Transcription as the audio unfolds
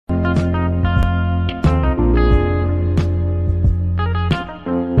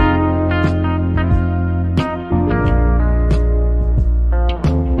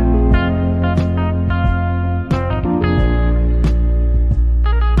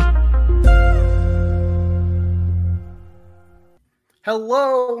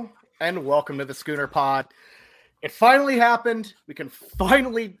Hello and welcome to the Schooner Pod. It finally happened. We can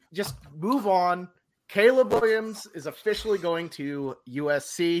finally just move on. Caleb Williams is officially going to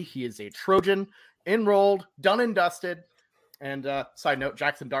USC. He is a Trojan, enrolled, done and dusted. And side note,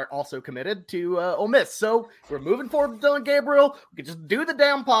 Jackson Dart also committed to Ole Miss. So we're moving forward with Dylan Gabriel. We can just do the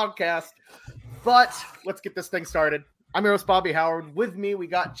damn podcast. But let's get this thing started. I'm your host, Bobby Howard. With me, we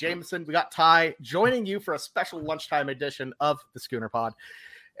got Jameson, we got Ty, joining you for a special lunchtime edition of the Schooner Pod.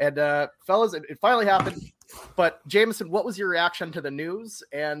 And fellas, it finally happened. But Jameson, what was your reaction to the news,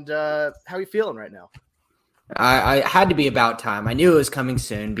 and how are you feeling right now? I had to be about time. I knew it was coming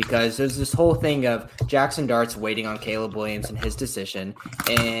soon because there's this whole thing of Jackson Dart's waiting on Caleb Williams and his decision,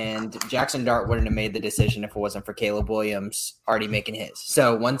 and Jackson Dart wouldn't have made the decision if it wasn't for Caleb Williams already making his.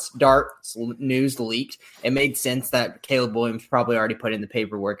 So once Dart's news leaked, it made sense that Caleb Williams probably already put in the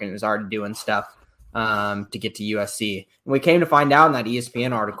paperwork and was already doing stuff to get to USC. And we came to find out in that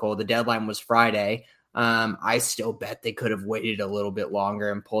ESPN article, the deadline was Friday. I still bet they could have waited a little bit longer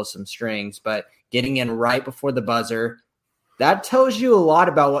and pulled some strings, but getting in right before the buzzer, that tells you a lot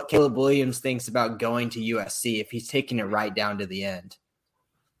about what Caleb Williams thinks about going to USC if he's taking it right down to the end.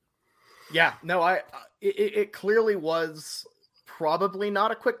 Yeah, no, it clearly was probably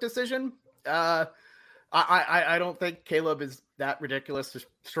not a quick decision. I don't think Caleb is that ridiculous to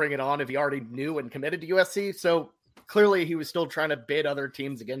string it on if he already knew and committed to USC. So clearly he was still trying to bid other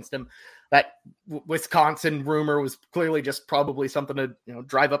teams against him. That Wisconsin rumor was clearly just probably something to,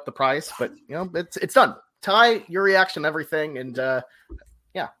 drive up the price, but it's done. Ty, your reaction to everything. And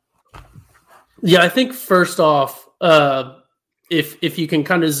yeah, I think first off, if you can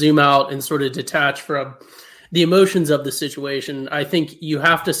kind of zoom out and sort of detach from the emotions of the situation, I think you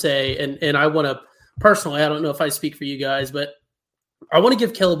have to say, and I want to personally, I don't know if I speak for you guys, but I want to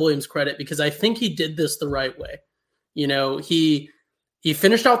give Caleb Williams credit because I think he did this the right way. He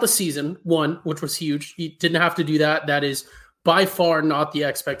finished out the season, which was huge. He didn't have to do that. That is by far not the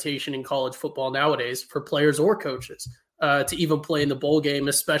expectation in college football nowadays for players or coaches to even play in the bowl game,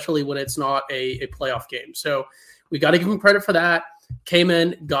 especially when it's not a playoff game. So we got to give him credit for that. Came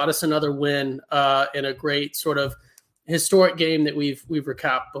in, got us another win in a great sort of historic game that we've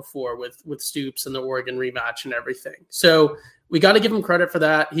recapped before with Stoops and the Oregon rematch and everything. So we got to give him credit for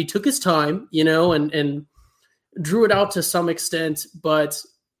that. He took his time, and drew it out to some extent, but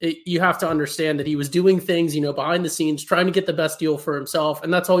you have to understand that he was doing things, behind the scenes, trying to get the best deal for himself.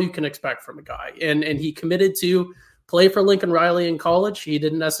 And that's all you can expect from a guy. And he committed to play for Lincoln Riley in college. He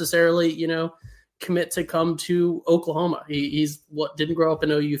didn't necessarily, commit to come to Oklahoma. He's didn't grow up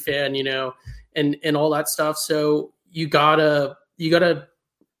an OU fan, and all that stuff. So you gotta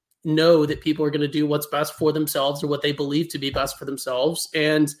know that people are going to do what's best for themselves or what they believe to be best for themselves.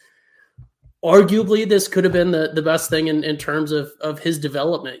 And arguably, this could have been the best thing in terms of his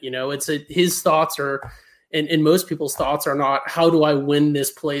development. His thoughts are, and most people's thoughts are not, how do I win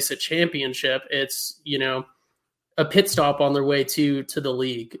this place a championship? It's, a pit stop on their way to the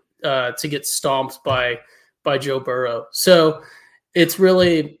league to get stomped by Joe Burrow. So it's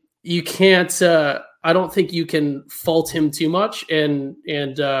really, you can't, I don't think you can fault him too much. And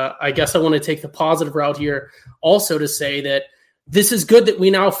I guess I want to take the positive route here also to say that this is good that we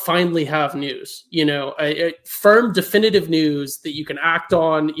now finally have news, a firm, definitive news that you can act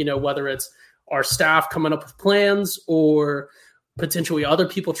on, whether it's our staff coming up with plans or potentially other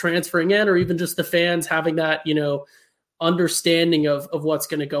people transferring in, or even just the fans having that, understanding of what's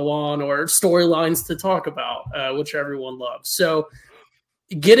going to go on or storylines to talk about, which everyone loves. So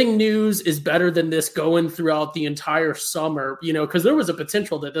getting news is better than this going throughout the entire summer, because there was a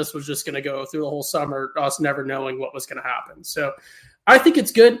potential that this was just going to go through the whole summer, us never knowing what was going to happen. So I think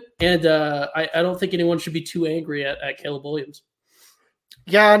it's good. And I don't think anyone should be too angry at Caleb Williams.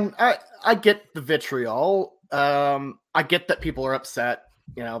 Yeah, and I get the vitriol. I get that people are upset.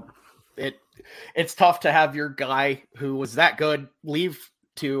 It's tough to have your guy who was that good leave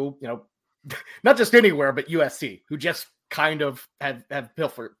to, not just anywhere, but USC, who just kind of have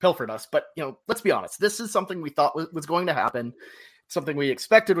pilfered us. But, let's be honest. This is something we thought was going to happen, something we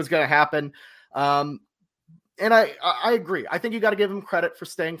expected was going to happen. And I agree. I think you got to give him credit for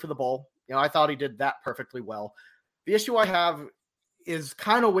staying for the bowl. I thought he did that perfectly well. The issue I have is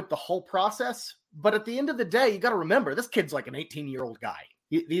kind of with the whole process. But at the end of the day, you got to remember, this kid's like an 18-year-old guy.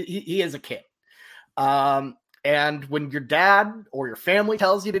 He is a kid. And when your dad or your family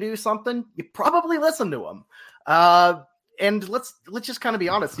tells you to do something, you probably listen to him. And let's just kind of be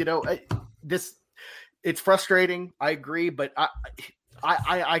honest, it's frustrating. I agree, but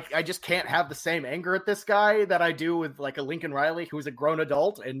I just can't have the same anger at this guy that I do with like a Lincoln Riley, who's a grown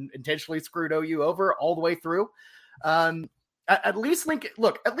adult and intentionally screwed OU over all the way through. At least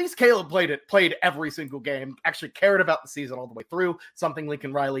Caleb played every single game, actually cared about the season all the way through, something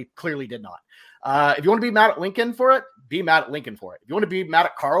Lincoln Riley clearly did not. If you want to be mad at Lincoln for it, be mad at Lincoln for it. If you want to be mad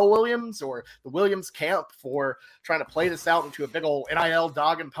at Carl Williams or the Williams camp for trying to play this out into a big old NIL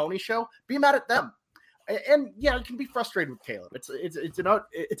dog and pony show, be mad at them. And yeah, you can be frustrated with Caleb.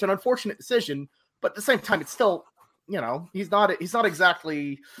 It's an unfortunate decision, but at the same time, it's still, he's not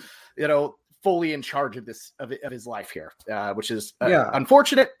exactly, fully in charge of his life here, which is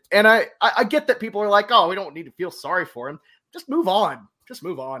unfortunate. And I get that people are like, oh, we don't need to feel sorry for him. Just move on.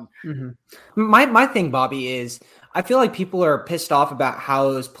 Mm-hmm. My thing, Bobby, is I feel like people are pissed off about how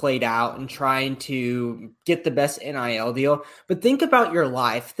it was played out and trying to get the best NIL deal. But think about your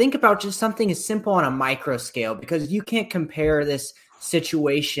life. Think about just something as simple on a micro scale, because you can't compare this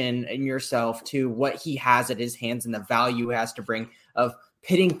situation in yourself to what he has at his hands and the value he has to bring of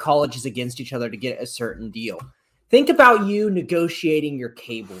pitting colleges against each other to get a certain deal. Think about you negotiating your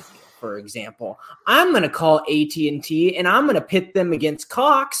cable deal, for example. I'm going to call AT&T and I'm going to pit them against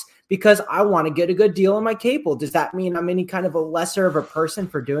Cox because I want to get a good deal on my cable. Does that mean I'm any kind of a lesser of a person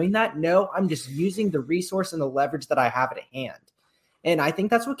for doing that? No, I'm just using the resource and the leverage that I have at hand. And I think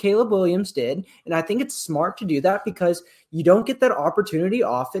that's what Caleb Williams did. And I think it's smart to do that because you don't get that opportunity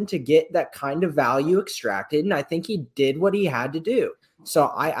often to get that kind of value extracted. And I think he did what he had to do.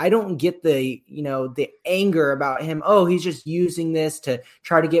 So I don't get the anger about him. Oh, he's just using this to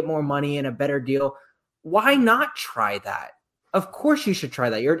try to get more money and a better deal. Why not try that? Of course you should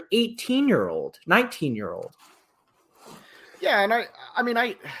try that. You're an 18-year-old, 19-year-old. Yeah, and I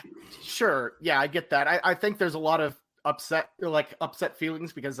get that. I think there's a lot of upset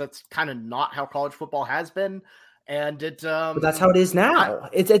feelings because that's kind of not how college football has been. And but that's how it is now.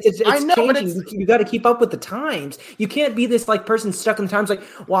 It's changing. You got to keep up with the times. You can't be this person stuck in the times like,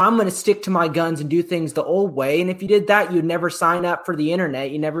 well, I'm going to stick to my guns and do things the old way. And if you did that, you'd never sign up for the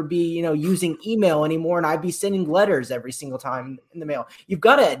internet. You'd never be, using email anymore. And I'd be sending letters every single time in the mail. You've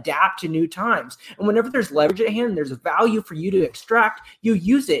got to adapt to new times. And whenever there's leverage at hand, there's a value for you to extract, you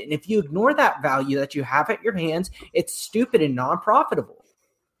use it. And if you ignore that value that you have at your hands, it's stupid and non-profitable.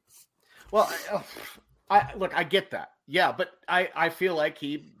 Well, I get that. Yeah, but I feel like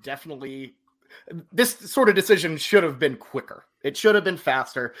he definitely – this sort of decision should have been quicker. It should have been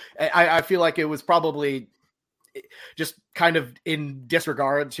faster. I feel like it was probably just kind of in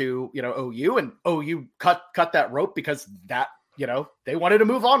disregard to, OU, and OU cut that rope because that, they wanted to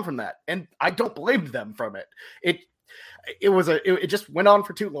move on from that. And I don't blame them from it. It just went on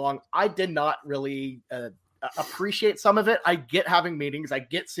for too long. I did not really appreciate some of it. I get having meetings. I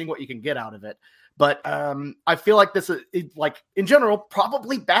get seeing what you can get out of it. But I feel like this is in general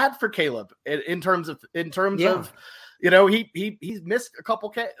probably bad for Caleb in terms of he's missed a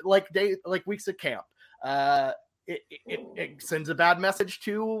couple weeks of camp. It sends a bad message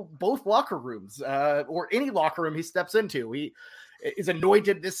to both locker rooms or any locker room he steps into. He is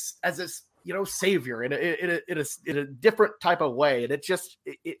anointed as this savior in a different type of way, and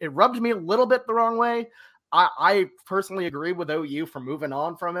it rubbed me a little bit the wrong way. I personally agree with OU for moving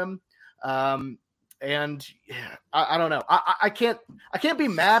on from him. And yeah, I don't know. I can't be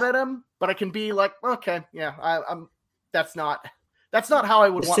mad at him, but I can be like, okay, yeah, that's not how I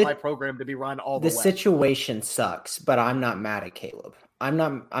would want my program to be run all the way. The situation sucks, but I'm not mad at Caleb. I'm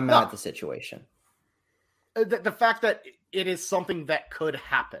mad at the situation. The fact that it is something that could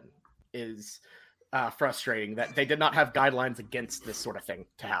happen is frustrating, that they did not have guidelines against this sort of thing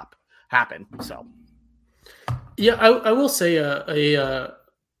to happen. So yeah, I will say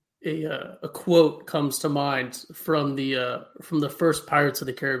a quote comes to mind from the first Pirates of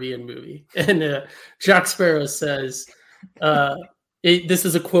the Caribbean movie, and Jack Sparrow says, "This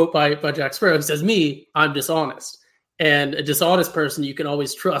is a quote by Jack Sparrow. He says, "Me, I'm dishonest, and a dishonest person you can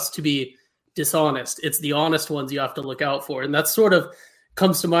always trust to be dishonest. It's the honest ones you have to look out for." And that sort of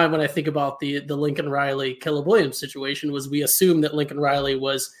comes to mind when I think about the Lincoln Riley Caleb Williams situation. Was we assumed that Lincoln Riley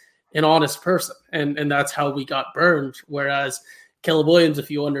was an honest person, and that's how we got burned, whereas Caleb Williams,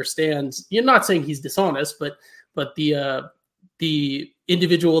 if you understand, you're not saying he's dishonest, but the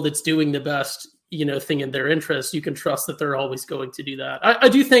individual that's doing the best, thing in their interest, you can trust that they're always going to do that. I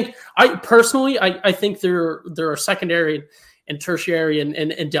do think, I think there are secondary and tertiary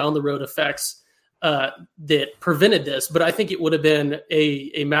and down the road effects that prevented this, but I think it would have been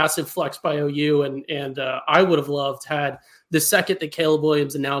a massive flex by OU, and I would have loved had the second that Caleb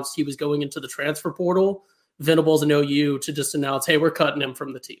Williams announced he was going into the transfer portal, Venables and OU to just announce, hey, we're cutting him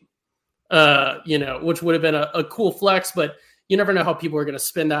from the team, which would have been a cool flex, but you never know how people are going to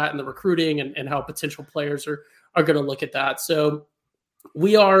spin that in the recruiting and how potential players are going to look at that. So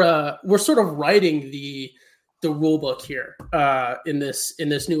we're sort of riding the the rule book here in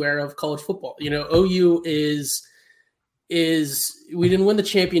this new era of college football. OU is we didn't win the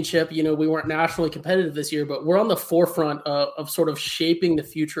championship. We weren't nationally competitive this year, but we're on the forefront of sort of shaping the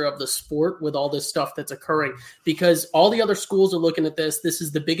future of the sport with all this stuff that's occurring, because all the other schools are looking at this. This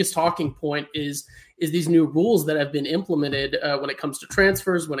is the biggest talking point is these new rules that have been implemented when it comes to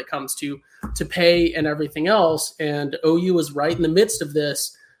transfers, when it comes to pay and everything else. And OU is right in the midst of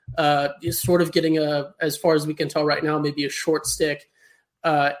this, is sort of getting as far as we can tell right now, maybe a short stick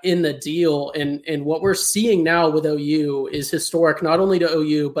in the deal. And what we're seeing now with OU is historic, not only to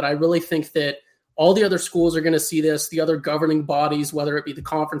OU, but I really think that all the other schools are going to see this. The other governing bodies, whether it be the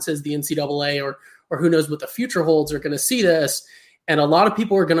conferences, the NCAA, or who knows what the future holds, are going to see this. And a lot of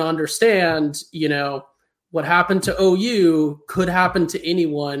people are going to understand, what happened to OU could happen to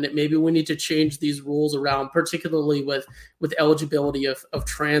anyone. Maybe we need to change these rules around, particularly with eligibility of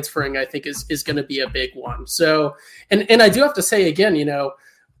transferring, I think is going to be a big one. So, and I do have to say again,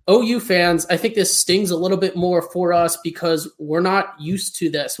 OU fans, I think this stings a little bit more for us because we're not used to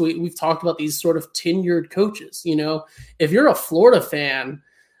this. We've talked about these sort of tenured coaches. If you're a Florida fan,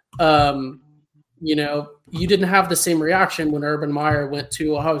 you didn't have the same reaction when Urban Meyer went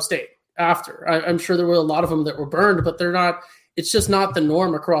to Ohio State after. I'm sure there were a lot of them that were burned, but it's just not the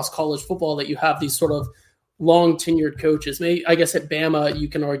norm across college football that you have these sort of long tenured coaches. Maybe, I guess at Bama, you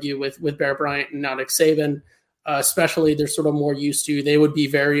can argue with Bear Bryant and now Nick Saban, especially they're sort of more used to, they would be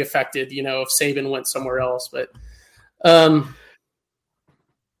very affected, if Saban went somewhere else. But, and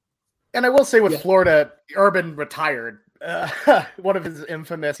I will say with Florida, Urban retired. One of his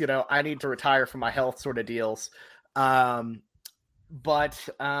infamous, I need to retire from my health sort of deals. I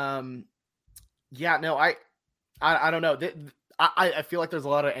don't know. I feel like there's a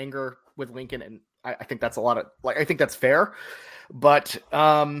lot of anger with Lincoln, and I think that's I think that's fair. But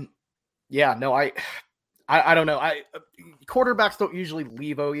I don't know. Quarterbacks don't usually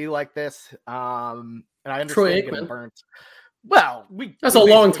leave OU like this. And I understand getting burnt. Well, that's a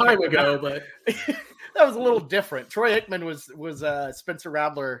long time ago, but that was a little different. Troy Aikman was Spencer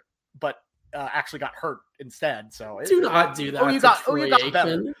Rattler, but actually got hurt instead. So do not do that. Troy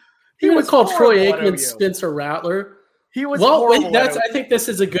Aikman. He was called Troy Aikman Spencer Rattler. He was I think this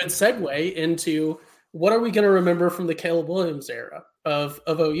is a good segue into what are we going to remember from the Caleb Williams era of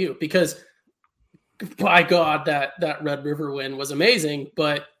OU? Because by God, that Red River win was amazing,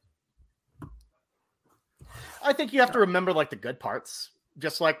 but I think you have to remember the good parts.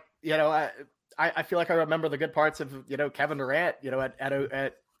 Just like, I feel like I remember the good parts of, Kevin Durant,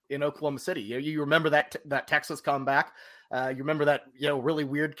 in Oklahoma City. You remember that Texas comeback. You remember that, really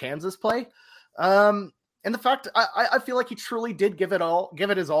weird Kansas play. And the fact I feel like he truly did give it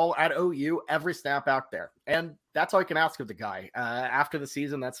his all at OU every snap out there. And that's all you can ask of the guy. After the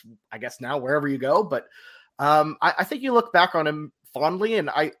season, that's, I guess, now wherever you go. But I think you look back on him fondly, and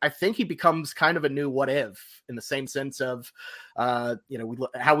I think he becomes kind of a new what if, in the same sense of, how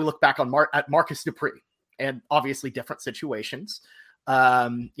we look back on at Marcus Dupree, and obviously different situations.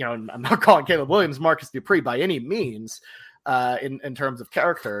 And I'm not calling Caleb Williams Marcus Dupree by any means, in terms of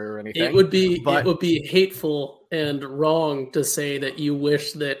character or anything. It would be hateful and wrong to say that you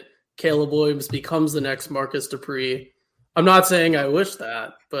wish that Caleb Williams becomes the next Marcus Dupree. I'm not saying I wish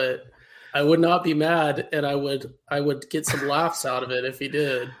that, but I would not be mad, and I would get some laughs out of it if he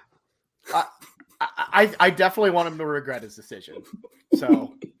did. I definitely want him to regret his decision.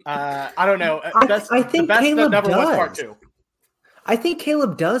 So I don't know. I think the best Caleb that never does. was part two. I think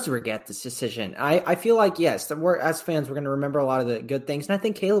Caleb does regret this decision. I feel like, yes, as fans, we're going to remember a lot of the good things. And I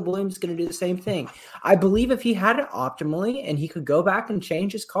think Caleb Williams is going to do the same thing. I believe if he had it optimally and he could go back and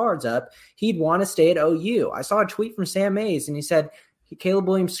change his cards up, he'd want to stay at OU. I saw a tweet from Sam Mays, and he said Caleb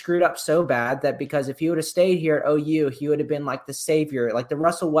Williams screwed up so bad that because if he would have stayed here at OU, he would have been like the savior, like the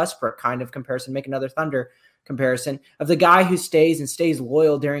Russell Westbrook kind of comparison, make another Thunder comparison, of the guy who stays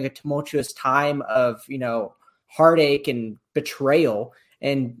loyal during a tumultuous time of, heartache and betrayal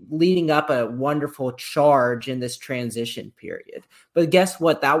and leading up a wonderful charge in this transition period. But guess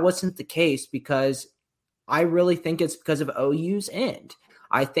what? That wasn't the case, because I really think it's because of OU's end.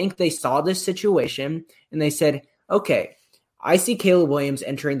 I think they saw this situation and they said, okay, I see Caleb Williams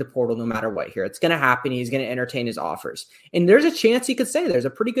entering the portal no matter what here. It's going to happen. He's going to entertain his offers. And there's a chance he could stay. There's a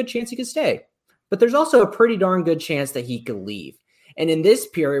pretty good chance he could stay. But there's also a pretty darn good chance that he could leave. And in this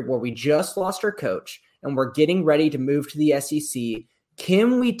period where we just lost our coach and we're getting ready to move to the SEC,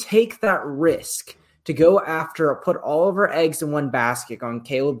 can we take that risk to go after or put all of our eggs in one basket on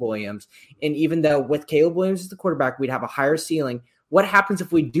Caleb Williams? And even though with Caleb Williams as the quarterback, we'd have a higher ceiling, what happens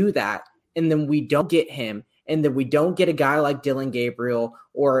if we do that and then we don't get him? and that we don't get a guy like Dylan Gabriel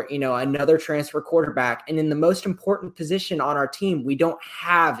or, another transfer quarterback. And in the most important position on our team, we don't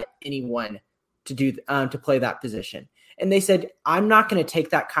have anyone to do to play that position. And they said, I'm not going to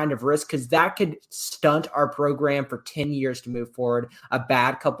take that kind of risk because that could stunt our program for 10 years to move forward, a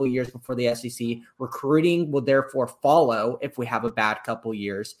bad couple of years before the SEC. Recruiting will therefore follow if we have a bad couple of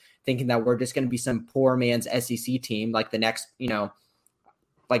years, thinking that we're just going to be some poor man's SEC team like the next,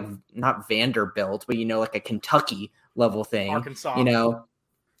 like not Vanderbilt, but, like a Kentucky level thing. Arkansas.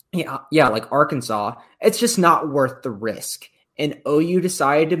 Yeah, like Arkansas. It's just not worth the risk. And OU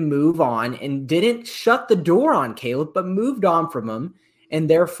decided to move on and didn't shut the door on Caleb, but moved on from him. And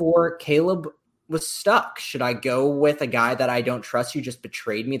therefore, Caleb was stuck. Should I go with a guy that I don't trust who just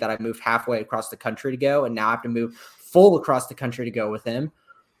betrayed me, that I moved halfway across the country to go, and now I have to move full across the country to go with him?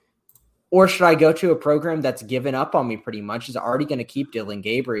 Or should I go to a program that's given up on me pretty much, is already going to keep Dylan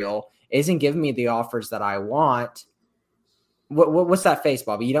Gabriel, isn't giving me the offers that I want? What's that face,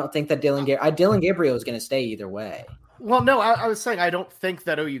 Bobby? You don't think that Dylan Gabriel is going to stay either way? Well, no, I was saying I don't think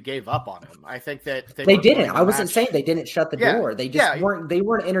that OU gave up on him. I think that they didn't. I wasn't saying they didn't shut the door. They just weren't. They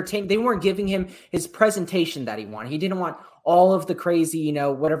weren't entertaining. They weren't giving him his presentation that he wanted. He didn't want all of the crazy,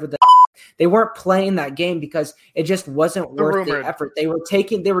 whatever the. They weren't playing that game because it just wasn't worth the effort. They were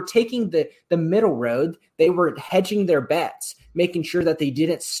taking the middle road. They were hedging their bets, making sure that they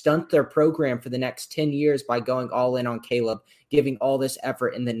didn't stunt their program for the next 10 years by going all in on Caleb, giving all this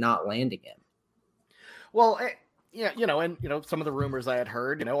effort and then not landing him. Well, yeah, and some of the rumors I had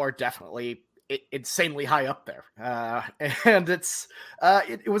heard, are definitely insanely high up there, and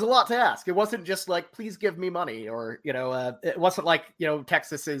it was a lot to ask. It wasn't just like, please give me money, or it wasn't like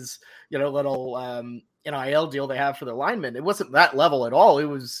Texas's little NIL deal they have for their linemen. It wasn't that level at all. It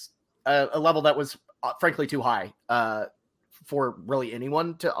was a level that was frankly too high for really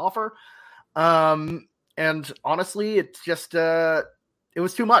anyone to offer. And honestly, it's just it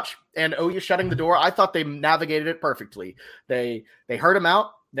was too much. And OU shutting the door, I thought they navigated it perfectly. They heard him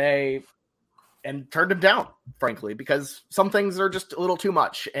out, and turned him down, frankly, because some things are just a little too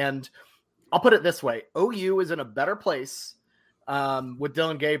much. And I'll put it this way: OU is in a better place with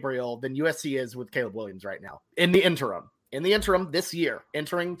Dylan Gabriel than USC is with Caleb Williams right now. In the interim this year,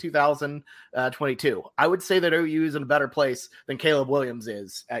 entering 2022, I would say that OU is in a better place than Caleb Williams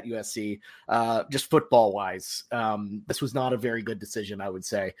is at USC, just football wise. This was not a very good decision, I would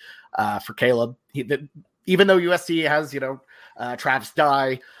say, for Caleb. Even though USC has, Travis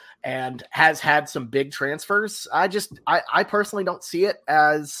Dye and has had some big transfers, I personally don't see it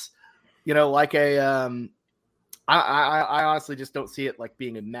as, like a, I honestly just don't see it like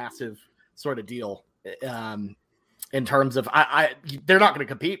being a massive sort of deal. In terms of, they're not going to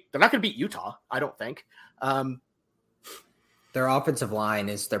compete. They're not going to beat Utah, I don't think. Their offensive line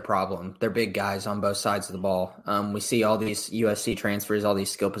is their problem. They're big guys on both sides of the ball. We see all these USC transfers, all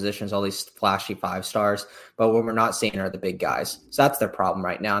these skill positions, all these flashy 5-stars, but what we're not seeing are the big guys. So that's their problem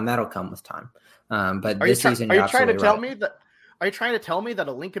right now, and that'll come with time. But this season, are you trying to tell me that? Are you trying to tell me that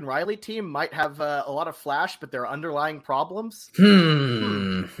a Lincoln Riley team might have a lot of flash, but their underlying problems?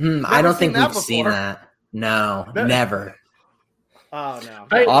 I don't think we've seen that. No, never. Oh no!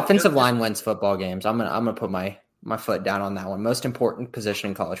 Offensive line wins football games. I'm gonna put my foot down on that one. Most important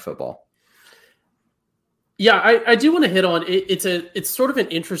position in college football. Yeah, I do want to hit on it. It's sort of an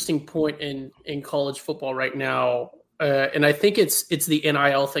interesting point in college football right now, and I think it's the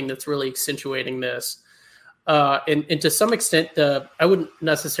NIL thing that's really accentuating this. And to some extent, I wouldn't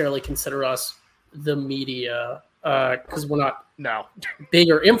necessarily consider us the media because we're not big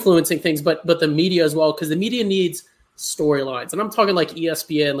or influencing things, but the media as well, because the media needs storylines. And I'm talking like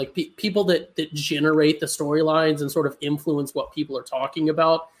ESPN, like people that generate the storylines and sort of influence what people are talking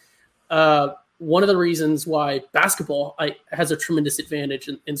about. One of the reasons why basketball has a tremendous advantage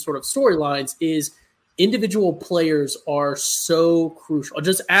in sort of storylines is individual players are so crucial.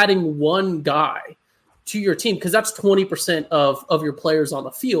 Just adding one guy to your team, because that's 20% of your players on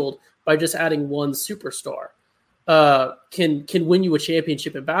the field, by just adding one superstar. Can win you a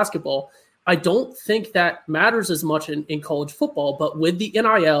championship in basketball. I don't think that matters as much in college football, but with the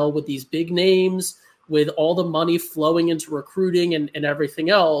NIL, with these big names, with all the money flowing into recruiting and everything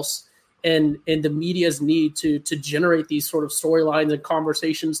else, and the media's need to generate these sort of storylines and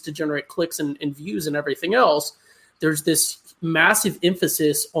conversations to generate clicks and views and everything else, there's this massive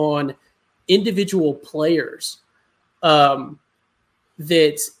emphasis on individual players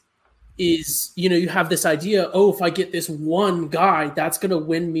that is, you have this idea, if I get this one guy, that's going to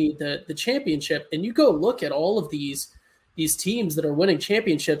win me the championship. And you go look at all of these teams that are winning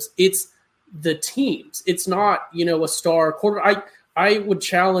championships. It's the teams. It's not, a star quarter. I would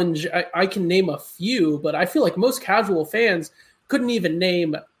challenge, I can name a few, but I feel like most casual fans couldn't even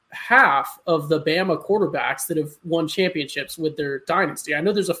name half of the Bama quarterbacks that have won championships with their dynasty. I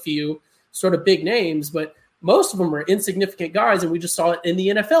know there's a few sort of big names, but most of them are insignificant guys, and we just saw it in the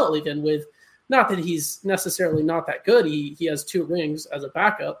NFL even with, not that he's necessarily not that good. He has 2 rings as a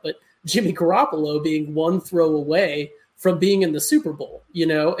backup, but Jimmy Garoppolo being one throw away from being in the Super Bowl.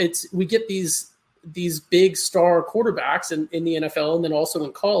 We get these big star quarterbacks in the NFL and then also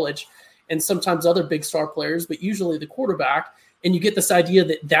in college, and sometimes other big star players, but usually the quarterback. And you get this idea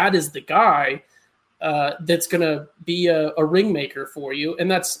that is the guy that's going to be a ring maker for you.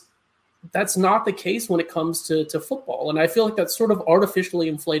 And that's not the case when it comes to football. And I feel like that's sort of artificially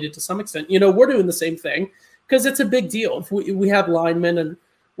inflated to some extent. We're doing the same thing because it's a big deal. If we have linemen and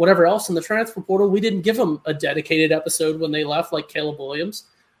whatever else in the transfer portal, we didn't give them a dedicated episode when they left, like Caleb Williams.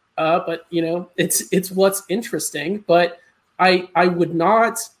 But it's what's interesting. But I would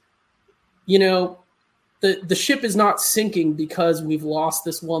not, the ship is not sinking because we've lost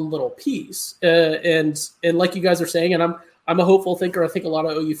this one little piece. And like you guys are saying, and I'm a hopeful thinker. I think a lot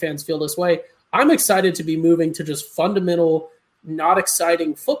of OU fans feel this way. I'm excited to be moving to just fundamental, not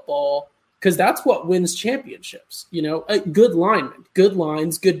exciting football because that's what wins championships. Good linemen, good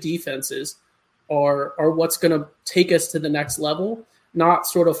lines, good defenses are what's going to take us to the next level, not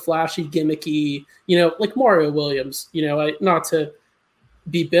sort of flashy, gimmicky, like Mario Williams, not to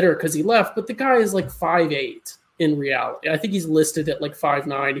be bitter because he left, but the guy is like 5'8" in reality. I think he's listed at like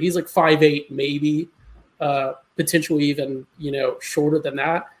 5'9". He's like 5'8", maybe, potentially even, shorter than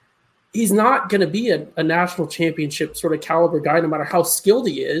that. He's not going to be a national championship sort of caliber guy, no matter how skilled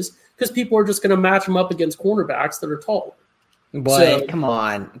he is, because people are just going to match him up against cornerbacks that are taller. Boy, come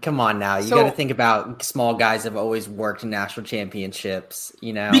on now. You got to think about small guys have always worked in national championships,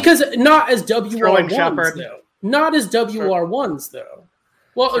 Because not as WR1s, though. Not as WR1s, though.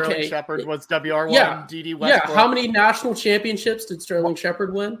 Well, Sterling Shepard was WR1. Yeah. D.D. Westbrook. Yeah. How many national championships did Sterling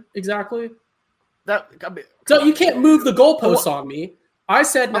Shepard win exactly? So you can't move the goalposts on me. I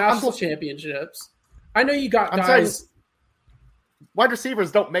said national championships. I know you got guys. Wide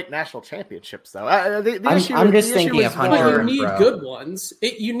receivers don't make national championships, though. I'm just thinking of Hunter. But you need good ones.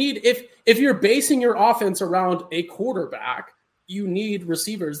 You need if you're basing your offense around a quarterback, you need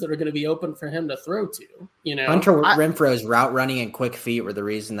receivers that are going to be open for him to throw to. Hunter Renfro's route running and quick feet were the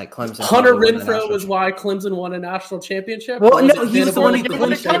reason that Clemson. Hunter Renfro was why Clemson won a national championship. Well, no, he was the one who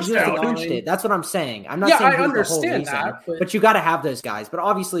clinched it. That's what I'm saying. I'm not saying I understand that, but you got to have those guys. But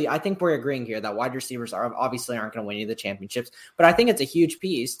obviously, I think we're agreeing here that wide receivers aren't going to win any of the championships. But I think it's a huge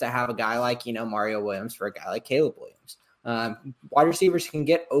piece to have a guy like Mario Williams for a guy like Caleb Williams. Wide receivers who can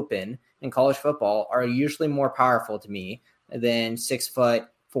get open in college football are usually more powerful to me than 6 foot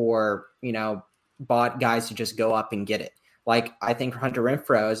for, bought guys who just go up and get it. Like, I think Hunter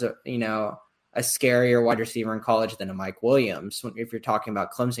Renfro is, a scarier wide receiver in college than a Mike Williams. If you're talking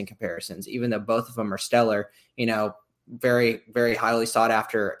about Clemson comparisons, even though both of them are stellar, very, very highly sought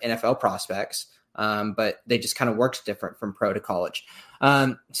after NFL prospects. But they just kind of works different from pro to college.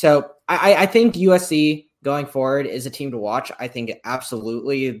 So I think USC going forward is a team to watch. I think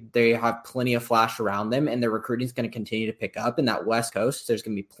absolutely they have plenty of flash around them, and their recruiting is going to continue to pick up in that West Coast. There's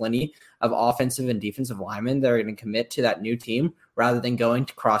going to be plenty of offensive and defensive linemen that are going to commit to that new team rather than going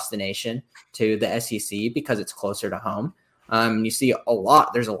to cross the nation to the SEC because it's closer to home. You see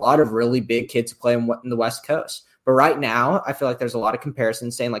there's a lot of really big kids who play in the West Coast. But right now, I feel like there's a lot of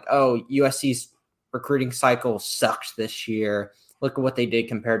comparisons saying like, oh, USC's recruiting cycle sucked this year. Look at what they did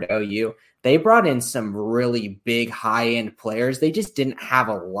compared to OU. They brought in some really big high-end players. They just didn't have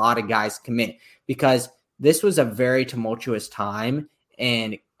a lot of guys commit because this was a very tumultuous time,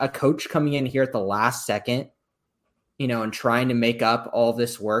 and a coach coming in here at the last second, and trying to make up all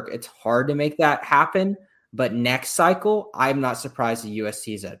this work, it's hard to make that happen. But next cycle, I'm not surprised that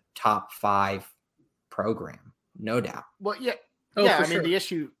USC is a top 5 program, no doubt. Well, yeah. I mean, the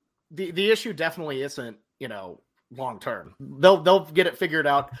issue definitely isn't, long term. They'll get it figured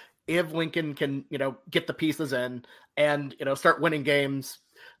out if Lincoln can, get the pieces in and, start winning games.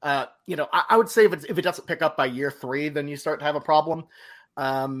 I would say if it doesn't pick up by year 3, then you start to have a problem.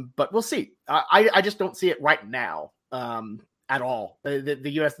 But we'll see. I just don't see it right now at all.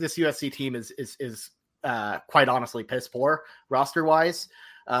 This USC team is quite honestly piss poor roster wise.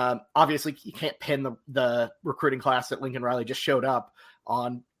 Obviously you can't pin the recruiting class that Lincoln Riley just showed up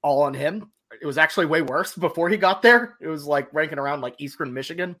on him. It was actually way worse before he got there. It was like ranking around like Eastern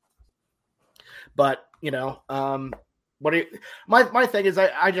Michigan. But, my thing is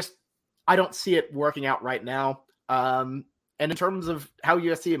I don't see it working out right now. And in terms of how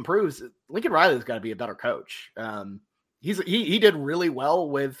USC improves, Lincoln Riley's got to be a better coach. he did really well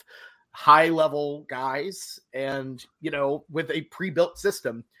with high level guys and, with a pre-built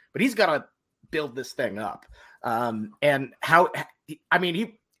system, but he's got to build this thing up. And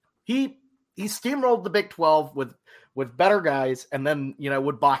he steamrolled the Big 12 with better guys, and then,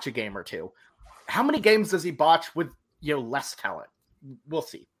 would botch a game or two. How many games does he botch with, less talent? We'll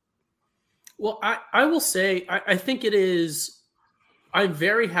see. Well, I will say, I think it is, I'm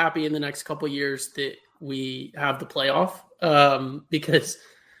very happy in the next couple of years that we have the playoff, because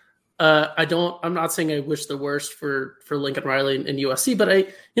I'm not saying I wish the worst for Lincoln Riley and USC, but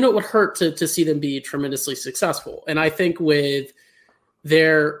it would hurt to see them be tremendously successful. And I think with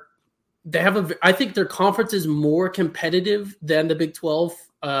I think their conference is more competitive than the Big 12.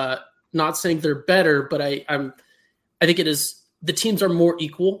 Not saying they're better, but I think it is, the teams are more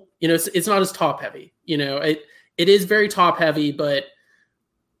equal. It's not as top heavy. It is very top heavy, but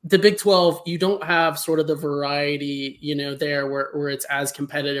the Big 12, you don't have sort of the variety, there where it's as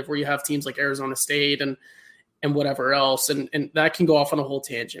competitive, where you have teams like Arizona State and whatever else. And that can go off on a whole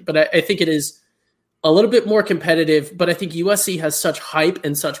tangent. But I think it is a little bit more competitive, but I think USC has such hype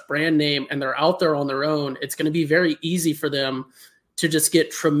and such brand name, and they're out there on their own. It's going to be very easy for them to just get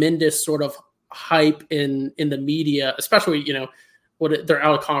tremendous sort of hype in the media, especially, what their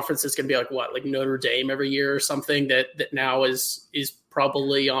out of conference is going to be like Notre Dame every year or something that now is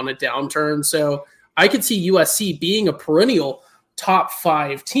probably on a downturn. So I could see USC being a perennial top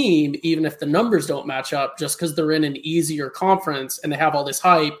 5 team, even if the numbers don't match up, just because they're in an easier conference and they have all this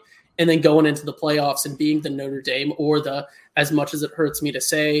hype, and then going into the playoffs and being the Notre Dame or as much as it hurts me to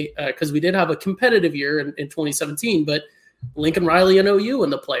say, because we did have a competitive year in 2017, but Lincoln Riley and OU in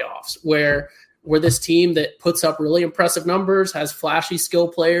the playoffs, where this team that puts up really impressive numbers, has flashy skill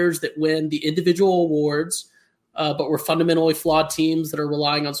players that win the individual awards, but we're fundamentally flawed teams that are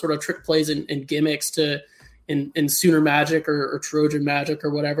relying on sort of trick plays and gimmicks in Sooner Magic or Trojan Magic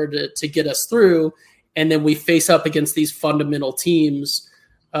or whatever to get us through. And then we face up against these fundamental teams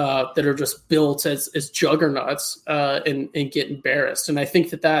that are just built as juggernauts and get embarrassed. And I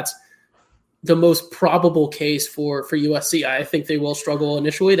think that's the most probable case for USC. I think they will struggle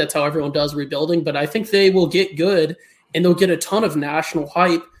initially. That's how everyone does rebuilding, but I think they will get good, and they'll get a ton of national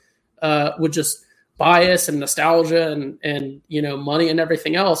hype with just bias and nostalgia and money and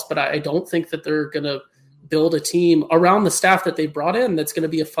everything else. But I don't think that they're going to build a team around the staff that they brought in that's going to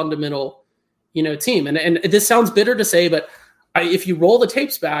be a fundamental team. And this sounds bitter to say, but if you roll the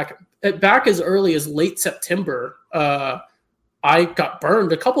tapes back as early as late September, I got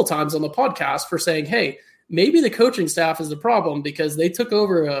burned a couple times on the podcast for saying, hey, maybe the coaching staff is the problem because they took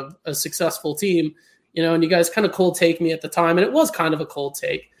over a successful team, and you guys kind of cold take me at the time. And it was kind of a cold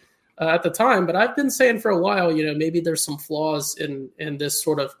take at the time, but I've been saying for a while, maybe there's some flaws in this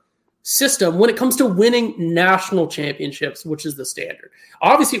sort of system when it comes to winning national championships, which is the standard.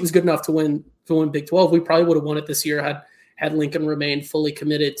 Obviously it was good enough to win Big 12. We probably would have won it this year had Lincoln remained fully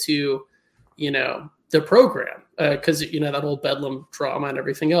committed to, the program, because that whole Bedlam drama and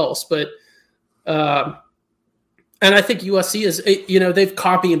everything else. But and I think USC is, they've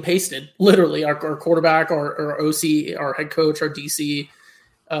copy and pasted literally our quarterback, our OC, our head coach, our DC,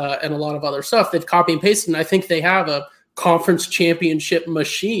 and a lot of other stuff. They've copy and pasted, and I think they have a conference championship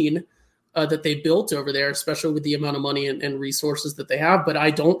machine that they built over there, especially with the amount of money and resources that they have. But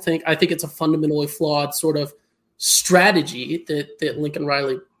I think it's a fundamentally flawed sort of strategy that Lincoln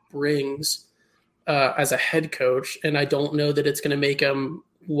Riley brings as a head coach, and I don't know that it's going to make them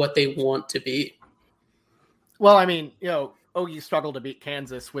what they want to be. Well, I mean, OU struggled to beat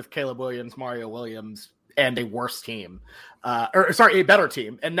Kansas with Caleb Williams, Mario Williams, and a worse team. A better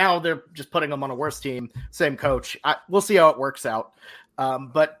team. And now they're just putting them on a worse team, same coach. We'll see how it works out.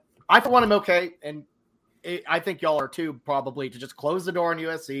 But I, for one, am okay, and I think y'all are too, probably, to just close the door on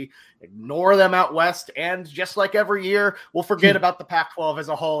USC, ignore them out west, and just like every year, we'll forget about the Pac-12 as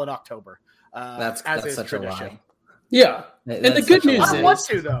a whole in October. That's such tradition. A lie. Yeah, and the good news is, I want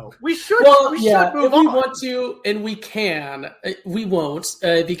to though. We should. Well, we should move if we on. want to, and we can. We won't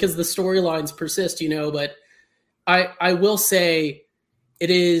because the storylines persist. But I will say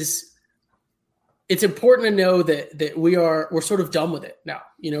it's important to know that we're sort of done with it now.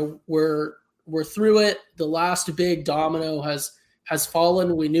 We're through it. The last big domino has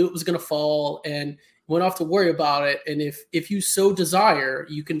fallen. We knew it was going to fall, and we don't have to worry about it. And if you so desire,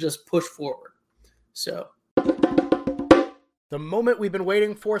 you can just push forward. So. The moment we've been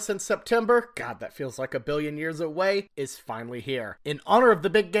waiting for since September, God, that feels like a billion years away, is finally here. In honor of the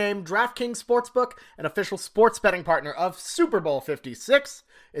big game, DraftKings Sportsbook, an official sports betting partner of Super Bowl 56,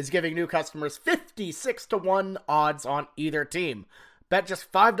 is giving new customers 56-1 odds on either team. Bet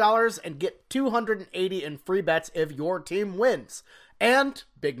just $5 and get $280 in free bets if your team wins. And,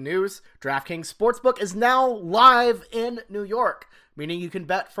 big news, DraftKings Sportsbook is now live in New York, meaning you can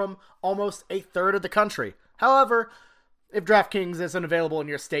bet from almost a third of the country. However, if DraftKings isn't available in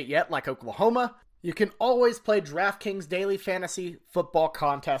your state yet, like Oklahoma, you can always play DraftKings Daily Fantasy Football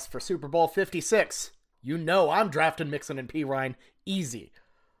Contest for Super Bowl 56. You know I'm drafting Mixon and P. Ryan easy.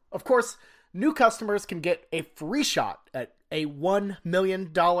 Of course, new customers can get a free shot at a $1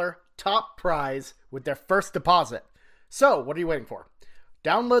 million top prize with their first deposit. So, what are you waiting for?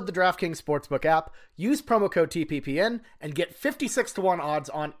 Download the DraftKings Sportsbook app, use promo code TPPN, and get 56-1 odds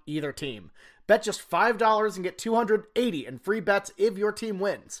on either team. Bet just $5 and get $280 in free bets if your team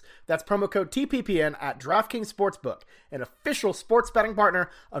wins. That's promo code TPPN at DraftKings Sportsbook, an official sports betting partner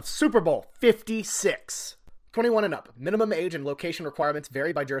of Super Bowl 56. 21 and up. Minimum age and location requirements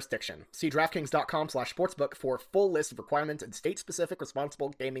vary by jurisdiction. See DraftKings.com/sportsbook for a full list of requirements and state-specific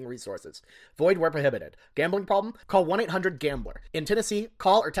responsible gaming resources. Void where prohibited. Gambling problem? Call 1-800-GAMBLER. In Tennessee,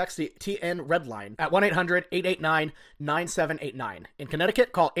 call or text the TN Red Line at 1-800-889-9789. In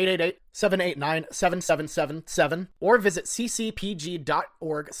Connecticut, call 888-789-7777 or visit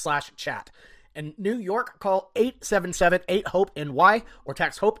ccpg.org/chat. In New York, call 877-8-HOPE-NY or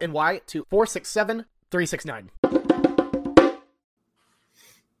text HOPE-NY to 467-369.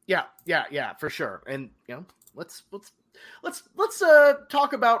 Yeah, for sure. And let's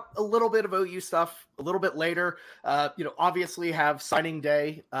talk about a little bit of OU stuff a little bit later. Obviously have signing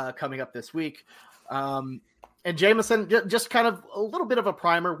day coming up this week. And Jameson, just kind of a little bit of a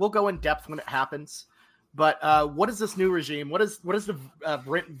primer. We'll go in depth when it happens. But what is this new regime? What is the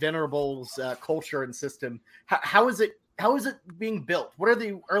Brent Venables culture and system? How is it being built? What are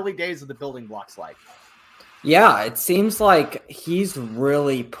the early days of the building blocks like? Yeah, it seems like he's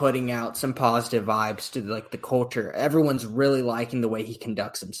really putting out some positive vibes to the culture. Everyone's really liking the way he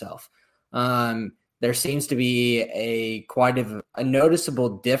conducts himself. There seems to be quite a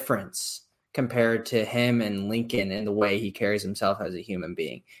noticeable difference compared to him and Lincoln in the way he carries himself as a human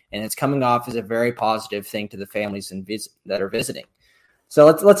being. And it's coming off as a very positive thing to the families that are visiting. So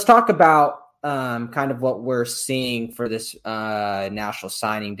let's talk about kind of what we're seeing for this National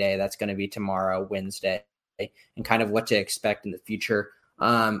Signing Day. That's going to be tomorrow, Wednesday, and kind of what to expect in the future.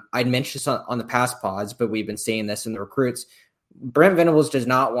 I'd mentioned this on the past pods, but we've been seeing this in the recruits. Brent Venables does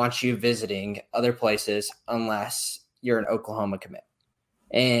not want you visiting other places unless you're an Oklahoma commit.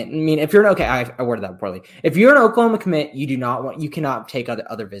 And I mean, if you're I worded that poorly. If you're an Oklahoma commit, you cannot take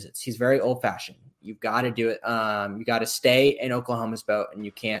other visits. He's very old fashioned. You've got to do it. You got to stay in Oklahoma's boat, and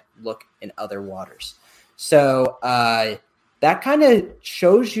you can't look in other waters. So that kind of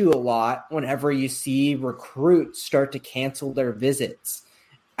shows you a lot whenever you see recruits start to cancel their visits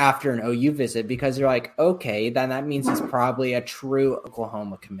after an OU visit, because you're like, okay, then that means he's probably a true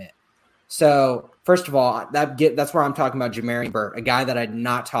Oklahoma commit. So first of all, that's where I'm talking about Jamarian Burt, a guy that I did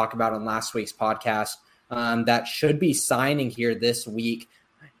not talk about on last week's podcast that should be signing here this week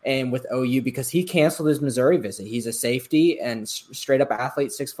and with OU because he canceled his Missouri visit. He's a safety and straight up athlete,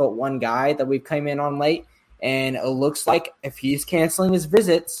 6'1" guy that we've come in on late. And it looks like if he's canceling his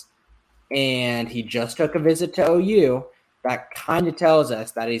visits and he just took a visit to OU, that kind of tells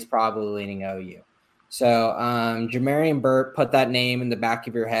us that he's probably leaning OU. So Jamarian Burt, put that name in the back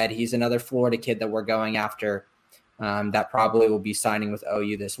of your head. He's another Florida kid that we're going after that probably will be signing with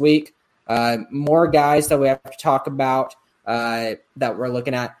OU this week. More guys that we have to talk about that we're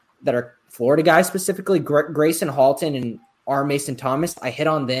looking at that are Florida guys, specifically Grayson Halton and R. Mason Thomas. I hit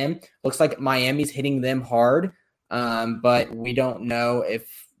on them. Looks like Miami's hitting them hard, but we don't know if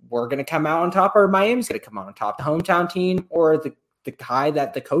we're going to come out on top or Miami's going to come out on top. The hometown team or the guy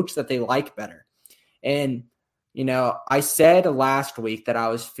the coach that they like better. And, I said last week that I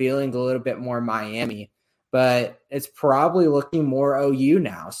was feeling a little bit more Miami, but it's probably looking more OU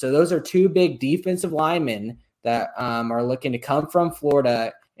now. So those are two big defensive linemen that are looking to come from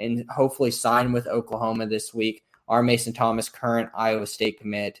Florida and hopefully sign with Oklahoma this week. R. Mason Thomas, current Iowa State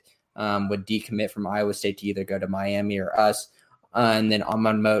commit, would decommit from Iowa State to either go to Miami or us. And then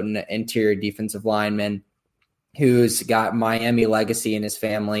Amon Moten, interior defensive lineman, who's got Miami legacy in his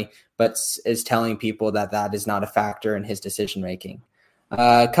family, but is telling people that is not a factor in his decision-making.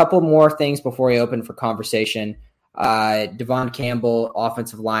 A couple more things before we open for conversation. Devon Campbell,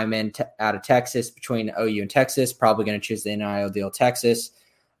 offensive lineman out of Texas, between OU and Texas, probably going to choose the NIL deal Texas.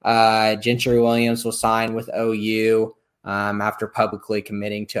 Gentry Williams will sign with OU after publicly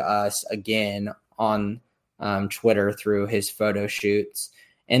committing to us again on Twitter through his photo shoots.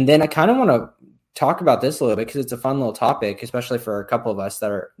 And then I kind of want to talk about this a little bit because it's a fun little topic, especially for a couple of us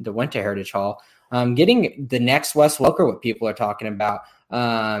that went to Heritage Hall. Getting the next Wes Welker, what people are talking about,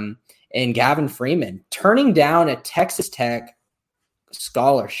 and Gavin Freeman turning down a Texas Tech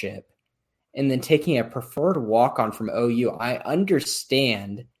scholarship and then taking a preferred walk-on from OU. I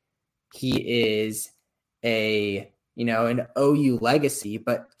understand he is an OU legacy,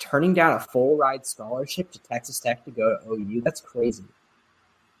 but turning down a full ride scholarship to Texas Tech to go to OU, that's crazy.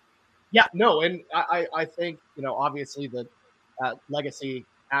 Yeah, no, and I think, obviously the legacy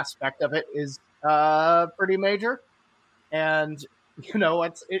aspect of it is pretty major, and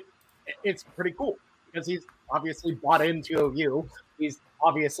it's pretty cool because he's obviously bought into OU. He's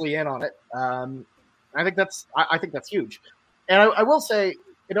obviously in on it. I think that's huge, and I will say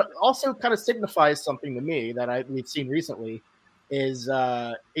it also kind of signifies something to me that we've seen recently is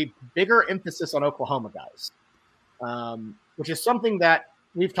a bigger emphasis on Oklahoma guys, which is something that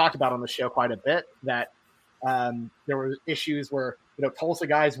we've talked about on the show quite a bit. That there were issues where Tulsa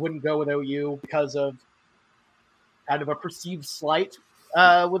guys wouldn't go with OU because of kind of a perceived slight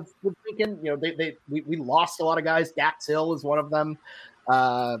with thinking, we lost a lot of guys. Dax Hill is one of them,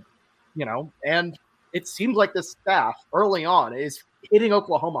 and it seems like this staff early on is hitting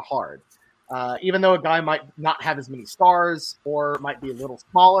Oklahoma hard, even though a guy might not have as many stars or might be a little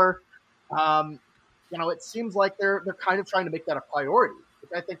smaller. It seems like they're kind of trying to make that a priority,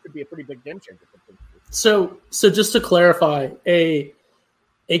 which I think could be a pretty big game changer. So just to clarify, a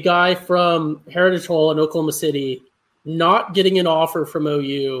guy from Heritage Hall in Oklahoma City not getting an offer from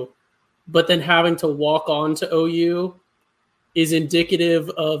OU, but then having to walk on to OU is indicative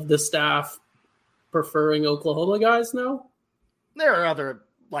of the staff preferring Oklahoma guys now? There are other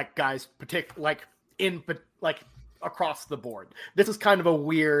guys, across the board. This is kind of a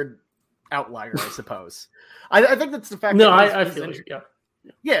weird outlier, I suppose. I think that's the fact. No, I feel it.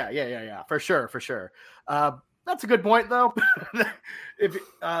 Yeah, for sure. That's a good point, though. If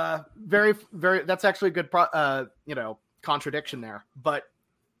very, very, that's actually a good, contradiction there,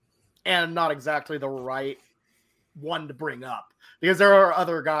 and not exactly the right one to bring up because there are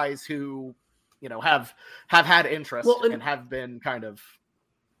other guys who, have had interest and have been kind of,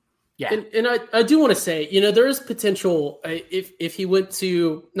 yeah. And I do want to say, there is potential if he went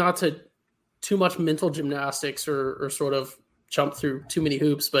to not to too much mental gymnastics or sort of jump through too many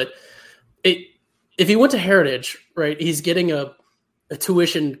hoops, but if he went to Heritage, right, he's getting a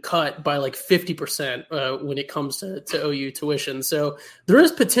tuition cut by 50% when it comes to OU tuition. So there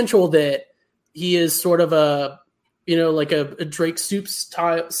is potential that he is sort of a Drake Stoops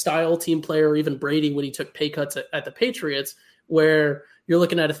style team player, or even Brady when he took pay cuts at the Patriots, where you're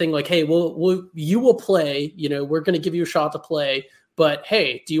looking at a thing like, hey, you will play, we're going to give you a shot to play, but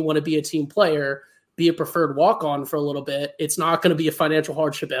hey, do you want to be a team player, be a preferred walk-on for a little bit? It's not going to be a financial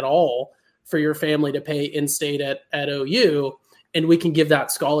hardship at all for your family to pay in-state at OU, and we can give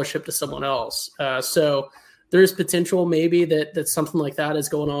that scholarship to someone else. So there's potential maybe that something like that is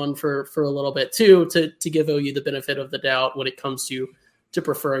going on for a little bit too, to give OU the benefit of the doubt when it comes to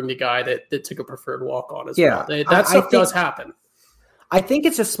preferring the guy that took a preferred walk-on as well. That stuff does happen. I think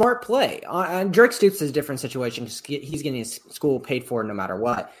it's a smart play. And Drake Stoops is a different situation because he's getting his school paid for no matter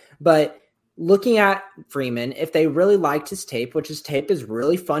what. But looking at Freeman, if they really liked his tape, which his tape is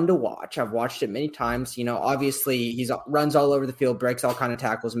really fun to watch. I've watched it many times. Obviously he runs all over the field, breaks all kind of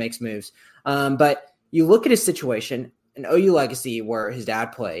tackles, makes moves. But you look at his situation, an OU legacy where his dad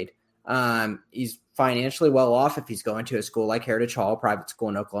played. He's financially well off if he's going to a school like Heritage Hall, private school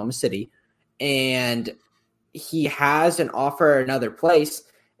in Oklahoma City. And he has an offer at another place.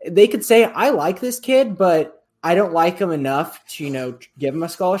 They could say, I like this kid, but I don't like him enough to, give him a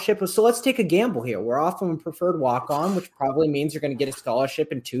scholarship. So let's take a gamble here. We're offering a preferred walk-on, which probably means you're going to get a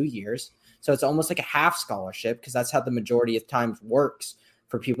scholarship in 2 years. So it's almost like a half scholarship because that's how the majority of times works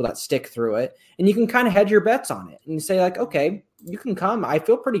for people that stick through it. And you can kind of hedge your bets on it and say okay, you can come. I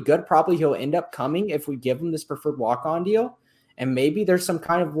feel pretty good. Probably he'll end up coming if we give him this preferred walk-on deal. And maybe there's some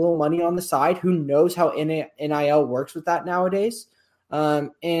kind of little money on the side. Who knows how NIL works with that nowadays?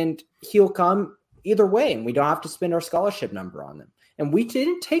 And he'll come either way, and we don't have to spend our scholarship number on them. And we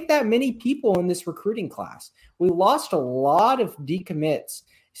didn't take that many people in this recruiting class. We lost a lot of decommits.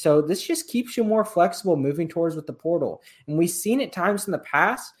 So this just keeps you more flexible moving towards with the portal. And we've seen it times in the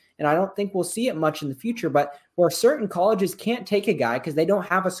past, and I don't think we'll see it much in the future, but where certain colleges can't take a guy because they don't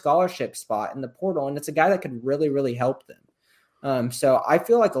have a scholarship spot in the portal, and it's a guy that could really, really help them. So I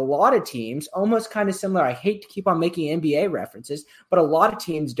feel like a lot of teams, almost kind of similar. I hate to keep on making NBA references, but a lot of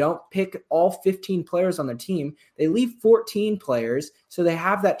teams don't pick all 15 players on their team. They leave 14 players so they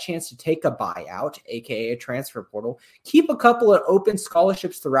have that chance to take a buyout, aka a transfer portal. Keep a couple of open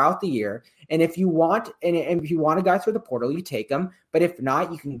scholarships throughout the year, and if you want, and if you want a guy through the portal, you take them. But if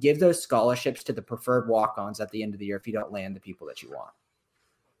not, you can give those scholarships to the preferred walk-ons at the end of the year if you don't land the people that you want.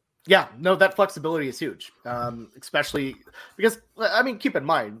 Yeah, no, that flexibility is huge, especially because, I mean, keep in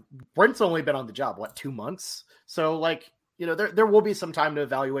mind, Brent's only been on the job, 2 months? So, there will be some time to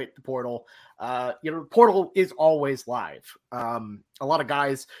evaluate the portal. Portal is always live. A lot of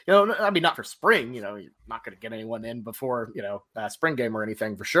guys, not for spring, you're not going to get anyone in before, spring game or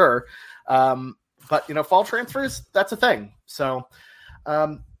anything for sure. But, fall transfers, that's a thing. So,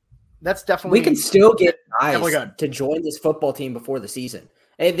 that's definitely... We can still get guys to join this football team before the season.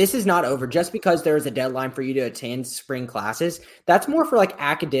 This is not over. Just because there is a deadline for you to attend spring classes, that's more for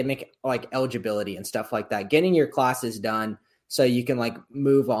academic eligibility and stuff like that. Getting your classes done so you can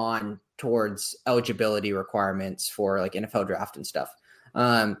move on towards eligibility requirements for NFL draft and stuff.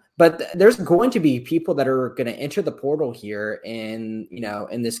 But there's going to be people that are going to enter the portal here in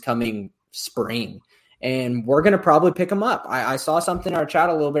this coming spring. And we're going to probably pick them up. I saw something in our chat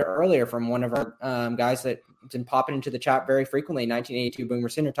a little bit earlier from one of our guys that's been popping into the chat very frequently, 1982 Boomer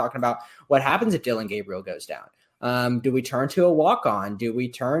Center, talking about what happens if Dylan Gabriel goes down. Do we turn to a walk-on? Do we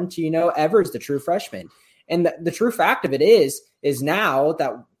turn to, Evers, the true freshman? And the true fact of it is now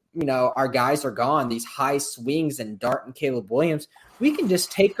that, our guys are gone, these high swings and Dart and Caleb Williams, we can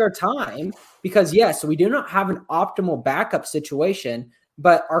just take our time because, yes, we do not have an optimal backup situation,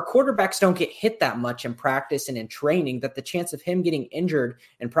 but our quarterbacks don't get hit that much in practice and in training that the chance of him getting injured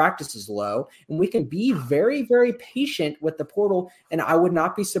in practice is low. And we can be very, very patient with the portal. And I would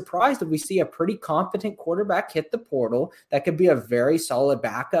not be surprised if we see a pretty competent quarterback hit the portal. That could be a very solid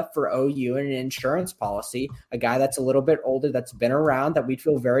backup for OU and an insurance policy, a guy that's a little bit older, that's been around, that we'd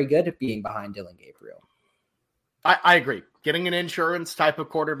feel very good at being behind Dylan Gabriel. I agree. Getting an insurance type of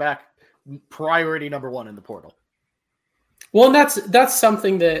quarterback, priority number one in the portal. Well, and that's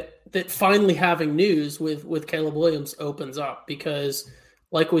something that finally having news with Caleb Williams opens up, because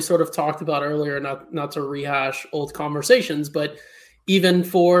like we sort of talked about earlier, not to rehash old conversations, but even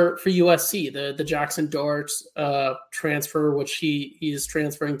for USC, the Jackson Dart transfer, which he is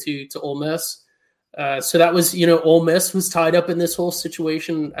transferring to Ole Miss. So that was, Ole Miss was tied up in this whole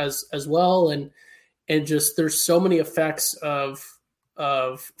situation as well. And just there's so many effects of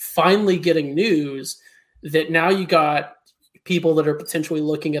finally getting news that now you got people that are potentially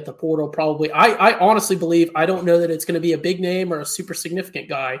looking at the portal. Probably, I honestly believe, I don't know that it's going to be a big name or a super significant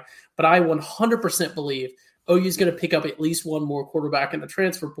guy, but I 100% believe OU is going to pick up at least one more quarterback in the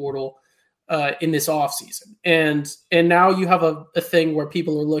transfer portal in this offseason. And now you have a thing where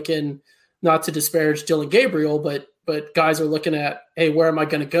people are looking, not to disparage Dylan Gabriel, but guys are looking at, hey, where am I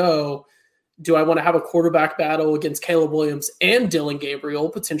going to go? Do I want to have a quarterback battle against Caleb Williams and Dylan Gabriel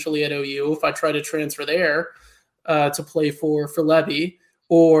potentially at OU if I try to transfer there to play for Levy?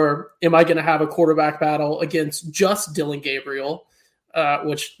 Or am I going to have a quarterback battle against just Dylan Gabriel,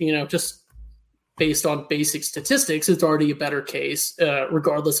 which, just based on basic statistics, it's already a better case,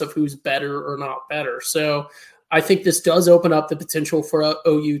 regardless of who's better or not better. So I think this does open up the potential for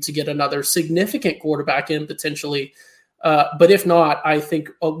OU to get another significant quarterback in potentially. But if not, I think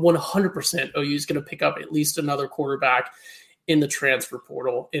 100% OU is going to pick up at least another quarterback in the transfer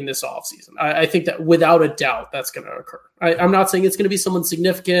portal in this offseason. I think that without a doubt that's going to occur. I'm not saying it's going to be someone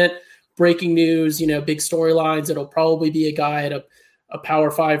significant, breaking news, big storylines. It'll probably be a guy at a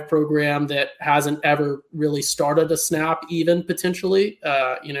Power 5 program that hasn't ever really started a snap even potentially,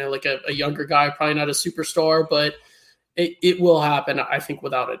 like a younger guy, probably not a superstar, but it will happen, I think,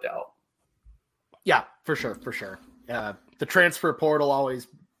 without a doubt. Yeah, for sure. The transfer portal always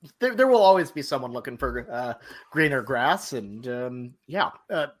there will always be someone looking for greener grass, and kind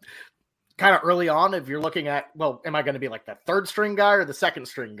of early on, if you're looking at, well, am I going to be like the third string guy or the second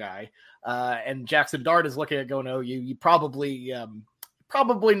string guy? And Jackson Dart is looking at going OU. You probably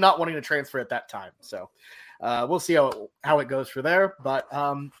not wanting to transfer at that time. So we'll see how it goes for there. But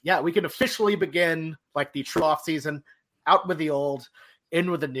we can officially begin like the true off season, out with the old, in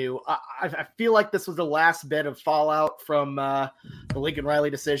with the new. I feel like this was the last bit of fallout from the Lincoln Riley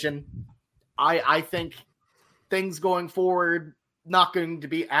decision. I think things going forward not going to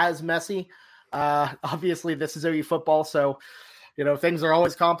be as messy. Obviously, this is OU football, so things are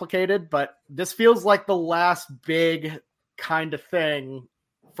always complicated. But this feels like the last big kind of thing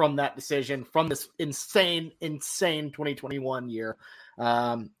from that decision, from this insane 2021 year.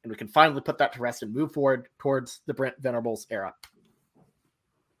 And we can finally put that to rest and move forward towards the Brent Venables era.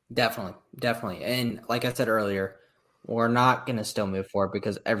 Definitely. And like I said earlier, we're not going to still move forward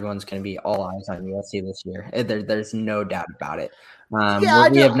because everyone's going to be all eyes on USC this year. There's no doubt about it. I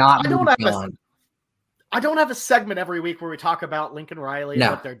don't have a segment every week where we talk about Lincoln Riley and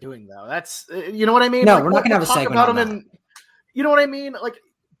what they're doing, though. That's, you know what I mean? No, we're not going to have a segment about them. And you know what I mean? Like,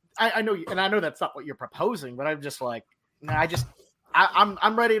 I know, and I know that's not what you're proposing, but I'm just like,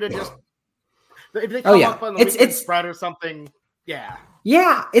 I'm ready to just, if they come up on the weekend spread or something,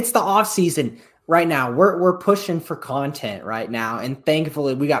 Yeah, it's the off season right now. We're pushing for content right now, and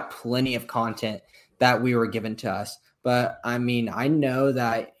thankfully we got plenty of content that we were given to us. But I mean, I know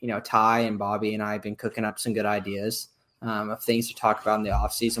that Ty and Bobby and I have been cooking up some good ideas of things to talk about in the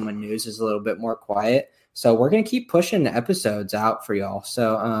off season when news is a little bit more quiet. So we're gonna keep pushing episodes out for y'all.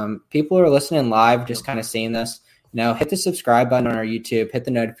 So people who are listening live, just kind of seeing this, hit the subscribe button on our YouTube, hit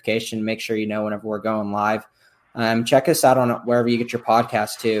the notification, make sure you know whenever we're going live. Check us out on wherever you get your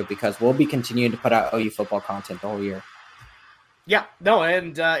podcast too, because we'll be continuing to put out OU football content the whole year. Yeah, no,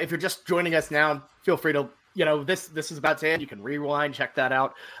 and if you're just joining us now, feel free to, this is about to end. You can rewind, check that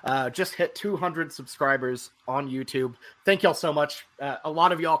out. Just hit 200 subscribers on YouTube. Thank y'all so much. A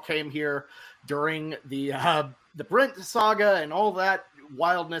lot of y'all came here during the Brent saga and all that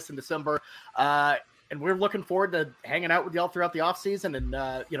wildness in December, and we're looking forward to hanging out with y'all throughout the offseason and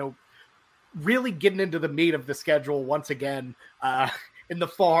really getting into the meat of the schedule once again in the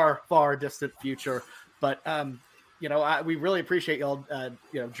far, far distant future. But, we really appreciate y'all,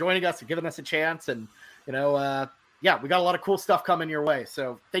 joining us and giving us a chance. And, we got a lot of cool stuff coming your way.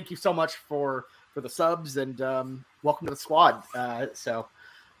 So thank you so much for the subs and welcome to the squad.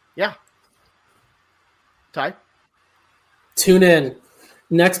 Ty? Tune in.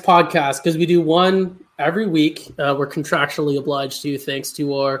 Next podcast, because we do one every week. We're contractually obliged to, thanks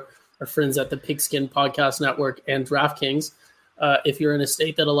to our friends at the Pigskin Podcast Network and DraftKings. If you're in a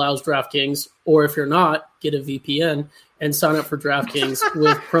state that allows DraftKings, or if you're not, get a VPN and sign up for DraftKings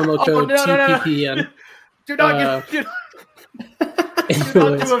with promo code TPPN. Do not do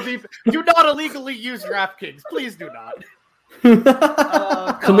not illegally use DraftKings. Please do not.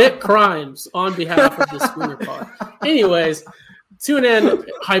 Commit crimes on behalf of the Schooner Pod. Anyways, tune in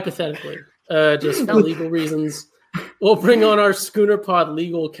hypothetically, just for legal reasons. We'll bring on our Schooner Pod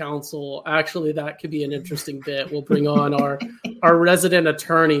legal counsel. Actually, that could be an interesting bit. We'll bring on our resident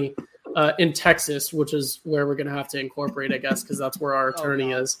attorney in Texas, which is where we're going to have to incorporate, I guess, because that's where our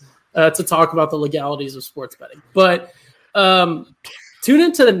attorney is, to talk about the legalities of sports betting. But tune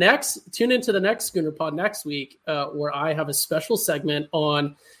into the next Schooner Pod next week, where I have a special segment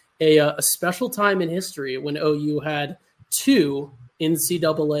on a special time in history when OU had two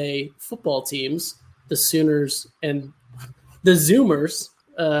NCAA football teams, the Sooners and the Zoomers,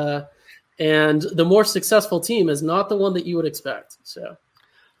 and the more successful team is not the one that you would expect. So,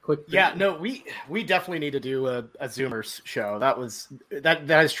 quick. Yeah, no, we definitely need to do a Zoomers show.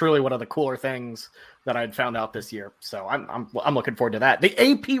 That is truly one of the cooler things that I'd found out this year. So I'm looking forward to that. The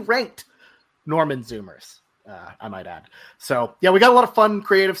AP ranked Norman Zoomers, I might add. So yeah, we got a lot of fun,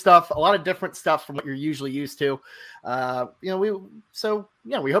 creative stuff, a lot of different stuff from what you're usually used to. We hope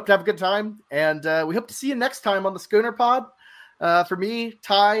to have a good time, and we hope to see you next time on the Schooner Pod. For me,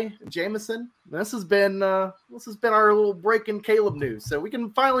 Ty, Jameson, this has been our little break in Caleb news. So we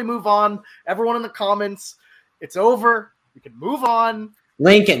can finally move on. Everyone in the comments, it's over. We can move on.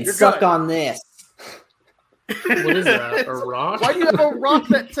 Lincoln, suck on this. What is that? A rock? Why do you have a rock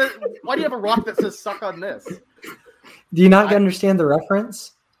that says "suck on this"? Do you not understand the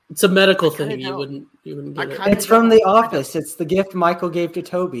reference? It's a medical thing. You wouldn't get it. It's from The Office. It's the gift Michael gave to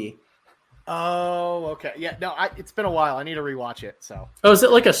Toby. Oh, okay. Yeah, no, it's been a while. I need to rewatch it. So. Oh, is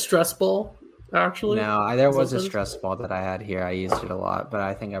it like a stress ball? Actually, no. There was a stress ball that I had here. I used it a lot, but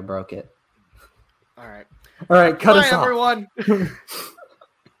I think I broke it. All right. Cut us off. Bye, everyone.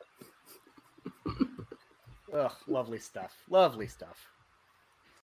 Ugh, lovely stuff. Lovely stuff.